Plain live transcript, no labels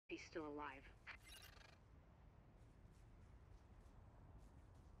still alive.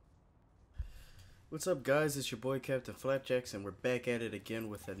 What's up, guys? It's your boy Captain Flapjacks, and we're back at it again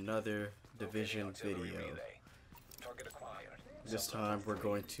with another Division video. This time we're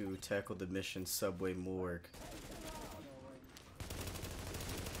going to tackle the mission Subway Morgue.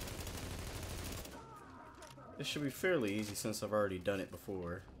 This should be fairly easy since I've already done it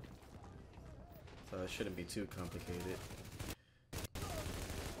before, so it shouldn't be too complicated.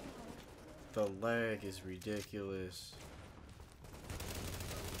 The lag is ridiculous.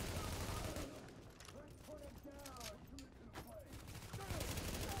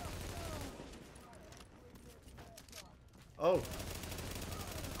 Oh!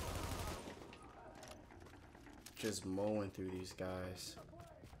 Just mowing through these guys.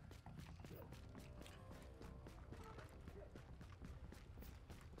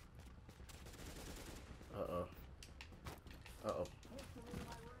 Uh-oh. Uh-oh.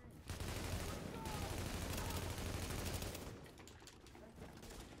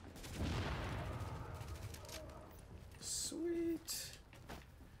 Sweet.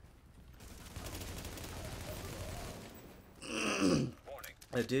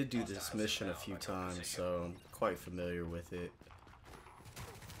 I did do this mission a few times, so I'm quite familiar with it.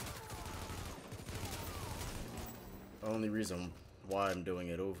 The only reason why I'm doing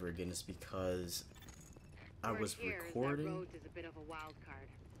it over again is because I was recording. Rhodes is a bit of a wild card.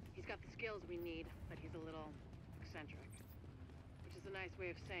 He's got the skills we need, but he's a little eccentric. Which is a nice way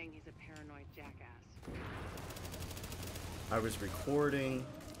of saying he's a paranoid jackass. I was recording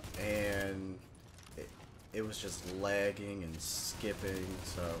and it was just lagging and skipping,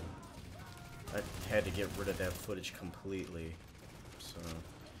 so I had to get rid of that footage completely. So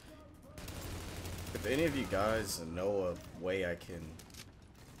if any of you guys know a way I can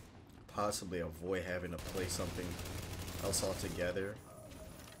possibly avoid having to play something else altogether,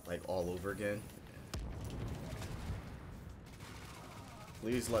 like all over again,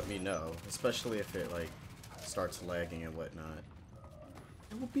 please let me know, especially if it like starts lagging and whatnot.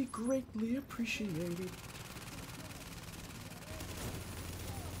 It will be greatly appreciated.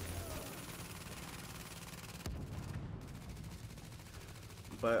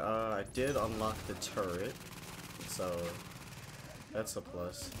 But I did unlock the turret, so that's a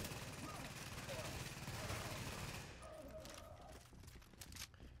plus.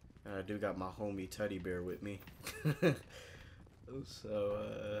 And I do got my homie Teddy Bear with me.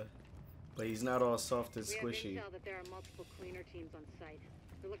 So, but he's not all soft and squishy. We have intel that there are multiple cleaner teams on site.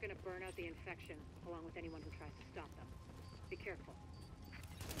 They're looking to burn out the infection, along with anyone who tries to stop them. Be careful.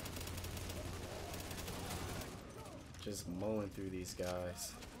 Just mowing through these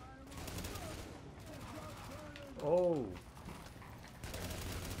guys. Oh!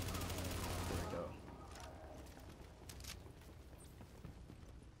 There we go.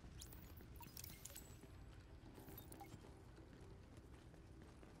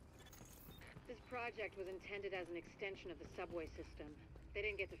 This project was intended as an extension of the subway system. They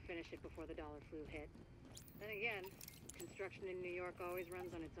didn't get to finish it before the dollar flu hit. Then again, construction in New York always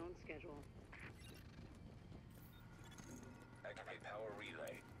runs on its own schedule. Activate power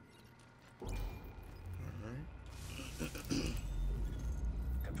relay. Alright.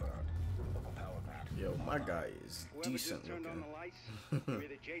 Confirmed. Local power grid. Yo, my guy is decent turned looking. on the lights, you're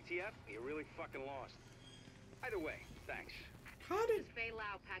the JTF, you're really fucking lost. Either way, thanks. How This did... is Faye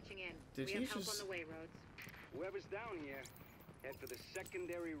Lau patching in. Did We he have help just- on the way, Rhodes. Whoever's down here, head for the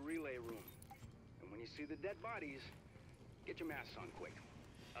secondary relay room. And when you see the dead bodies, get your masks on quick.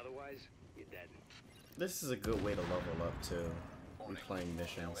 Otherwise, you're dead. This is a good way to level up too. Be playing Now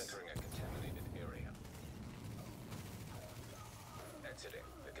missions. entering a contaminated area. Exiting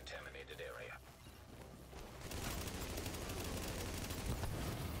the contaminated area.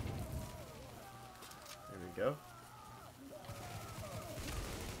 There we go.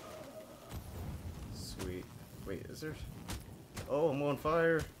 Sweet. Wait, is there... Oh, I'm on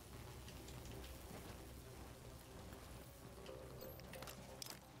fire.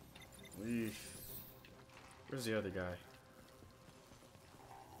 Eesh. Where's the other guy?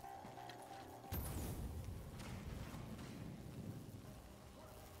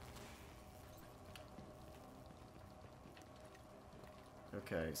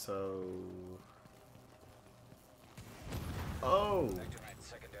 Okay, so... Oh! Activate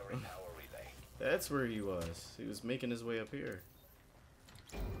secondary power relay. That's where he was. He was making his way up here.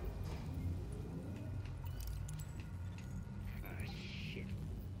 Ah, shit.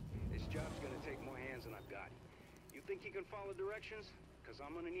 This job's gonna take more hands than I've got. You think you can follow directions? Because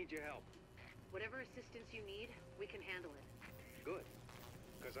I'm gonna need your help. Whatever assistance you need, we can handle it. Good.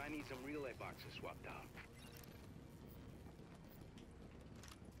 Because I need some relay boxes swapped out.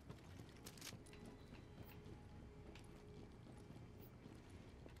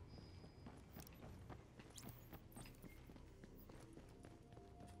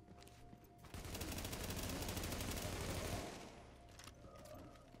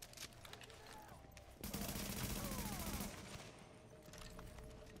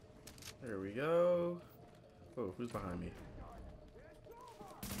 There we go. Oh, who's behind me?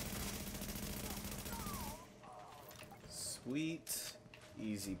 Sweet.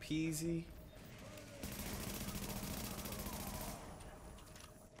 Easy peasy.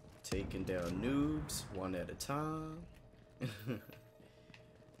 Taking down noobs one at a time.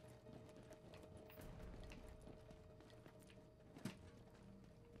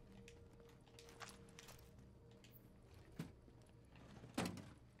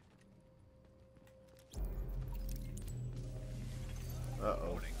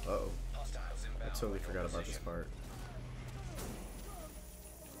 Uh-oh. Uh-oh. I totally forgot about this part.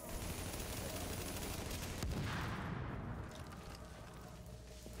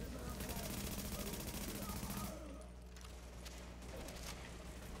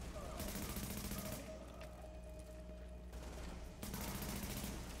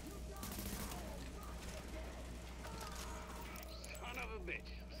 Son of a bitch.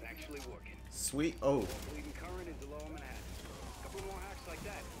 It's actually working. Sweet. Oh. Bleeding current into lower Manhattan. A couple more hacks like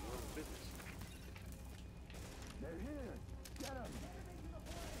that, and we're in business. They're here. Get them.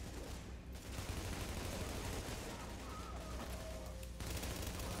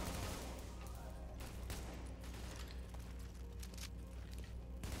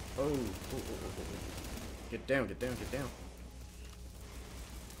 Oh. Oh, oh, oh, oh. Get down, get down, get down.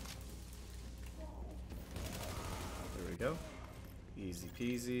 There we go. Easy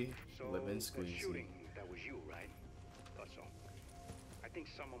peasy. So, Lemon that squeezy. shooting, that was you, right? Thought so. I think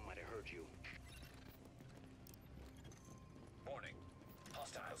someone might have heard you. Warning.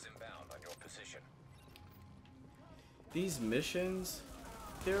 Hostiles inbound on your position. These missions,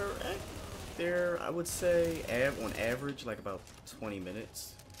 they're I would say on average like about 20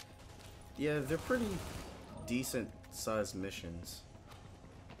 minutes. Yeah, they're pretty decent sized missions.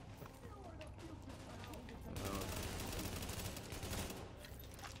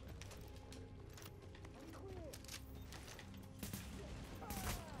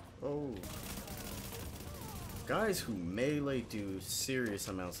 Oh, guys who melee do serious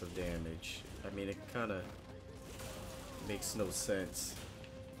amounts of damage. I mean, it kind of makes no sense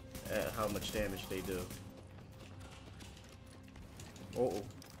at how much damage they do. Oh.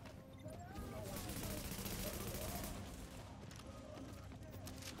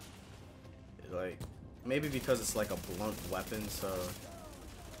 Like, maybe because it's like a blunt weapon, so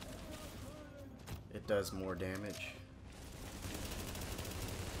it does more damage.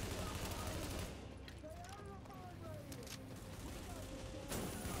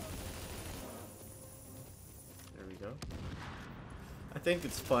 There we go. I think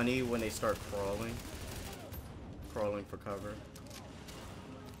it's funny when they start crawling for cover.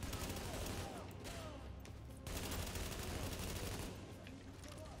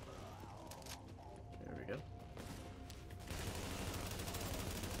 There we go.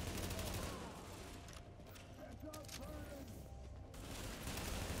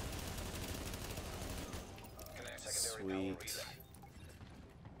 Connect secondary power Sweet. relay.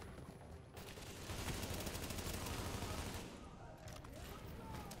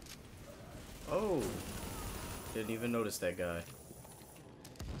 Oh, didn't even notice that guy.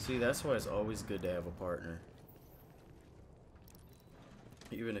 See, that's why it's always good to have a partner.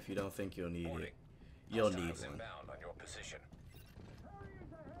 Even if you don't think you'll need Warning. it, you'll need Hostiles one. inbound on your position.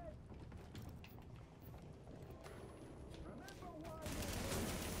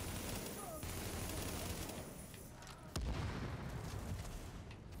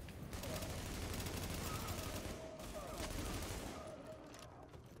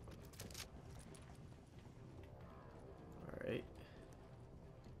 Alright.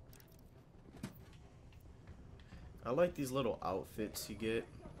 I like these little outfits you get.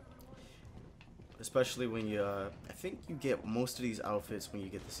 Especially when you, I think you get most of these outfits when you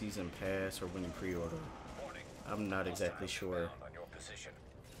get the season pass or when you pre-order. Warning. I'm not exactly Hostiles sure, inbound on your position.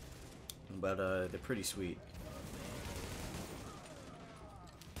 but they're pretty sweet.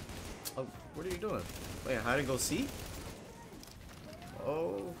 Oh, what are you doing? Wait, hide and go seek?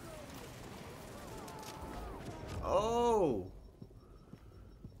 Oh. Oh.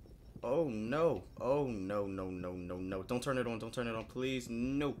 Oh no. Oh no, no, no, no, no. Don't turn it on. Don't turn it on, please.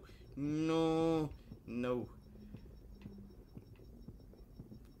 No. No. No.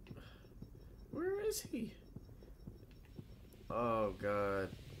 Where is he? Oh god.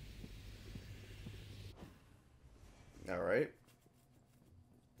 All right.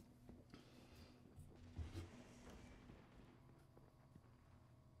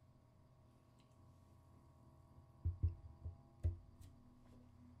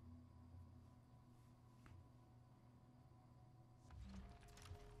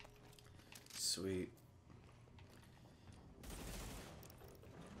 Sweet.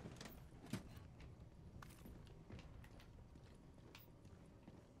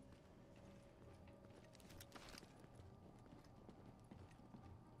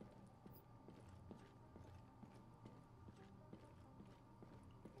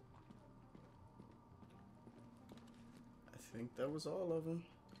 think that was all of them.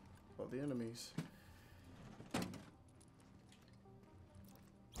 All the enemies.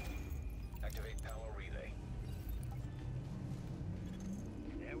 Activate power relay.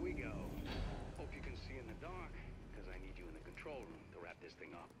 There we go. Hope you can see in the dark, because I need you in the control room to wrap this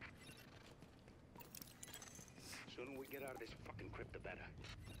thing up. Sooner we get out of this fucking crypt, the better.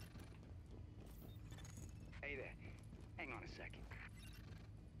 Hey there. Hang on a second.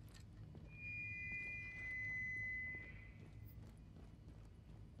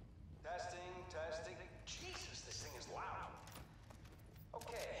 Testing. Jesus, this thing is loud.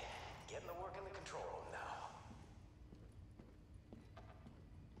 Okay, getting to work in the control room now.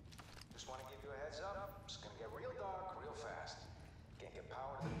 Just want to give you a heads up. It's gonna get real dark real fast. Can't get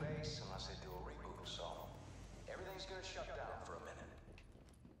power to the base unless they do a reboot, so everything's gonna shut down for a minute.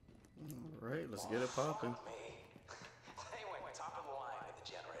 Alright, let's get it popping. Fuck me. They went top of the line with the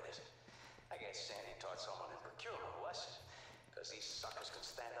generators. I guess Sandy taught someone in procurement a lesson, because these suckers can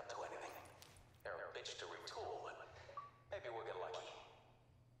stand up to anything. They're a bitch to retool, but maybe we'll get lucky.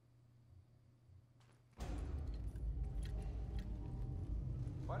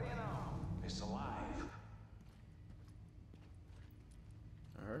 What do you know? It's alive.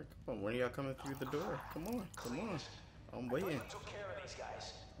 Alright, come on. When are y'all coming through the door? Come on. I'm waiting. You took care of these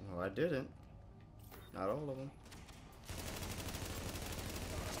guys. No, I didn't. Not all of them.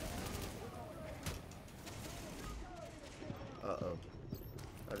 Uh-oh.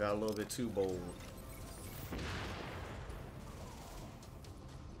 I got a little bit too bold.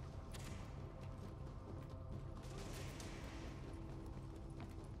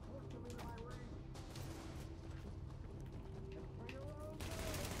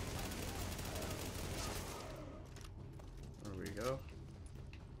 There we go.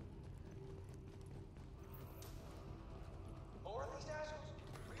 More of these assholes?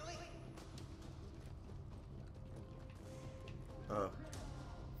 Really?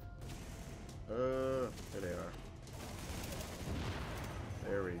 There they are.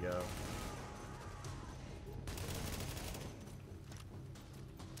 There we go.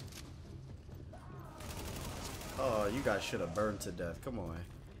 Oh, you guys should have burned to death. Come on.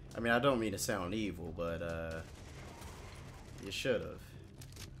 I mean, I don't mean to sound evil, but, you should have.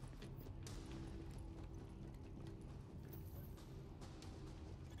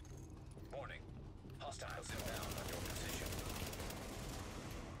 Warning. Hostiles inbound on your position.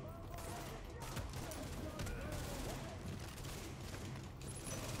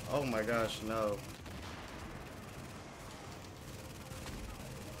 Oh my gosh, no.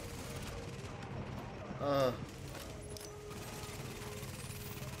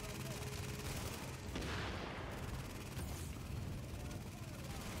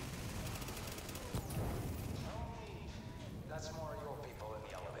 That's more of your people in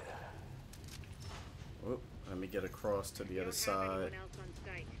the elevator. Whoop, let me get across to the other Don't have side. anyone else on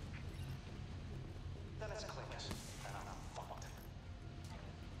site. Then it's cleanest. And I'm fucked.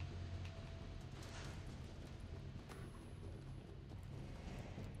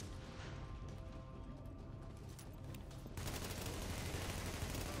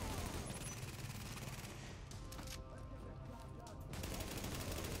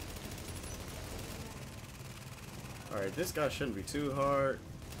 Alright, this guy shouldn't be too hard,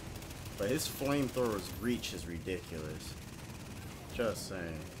 but his flamethrower's reach is ridiculous. Just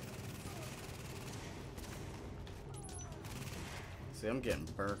saying. See, I'm getting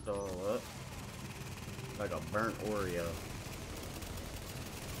burnt all up. Like a burnt Oreo.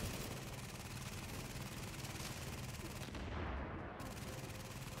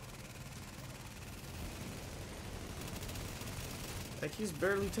 Like he's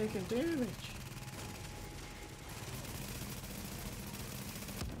barely taking damage.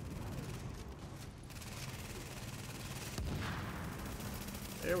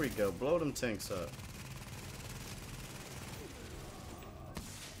 There we go. Blow them tanks up.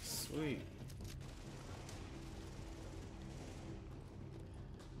 Sweet.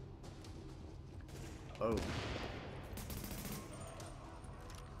 Oh. Alright,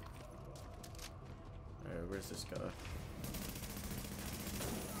 where's this guy?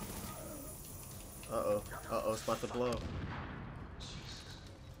 Uh-oh. Uh-oh, it's about to blow.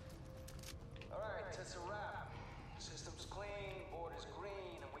 Alright, that's a wrap. System's clean, board is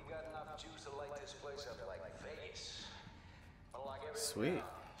green, and we got enough juice to light this place up like Vegas. Unlike everything Sweet.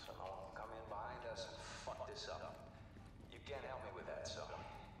 else, so no one can come in behind us and fuck this up. You can't help me with that, so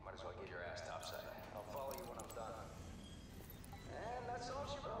might as well get your ass topside. I'll follow you when I'm done. And that's all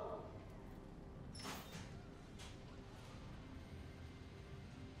she wrote.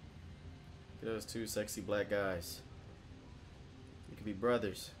 Look at those two sexy black guys. You could be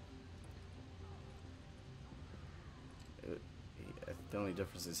brothers. The only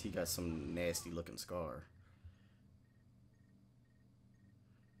difference is he got some nasty looking scar.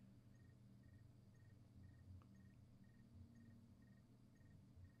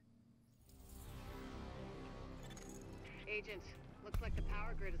 Agent, looks like the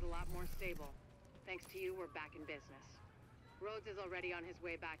power grid is a lot more stable. Thanks to you, we're back in business. Rhodes is already on his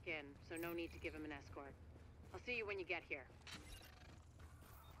way back in, so no need to give him an escort. I'll see you when you get here.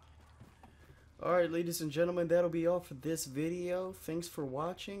 Alright, ladies and gentlemen, that'll be all for this video. Thanks for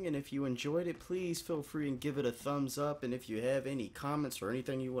watching, and if you enjoyed it, please feel free and give it a thumbs up. And if you have any comments or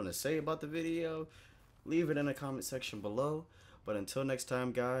anything you want to say about the video, leave it in the comment section below. But until next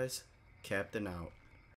time, guys, Captain out.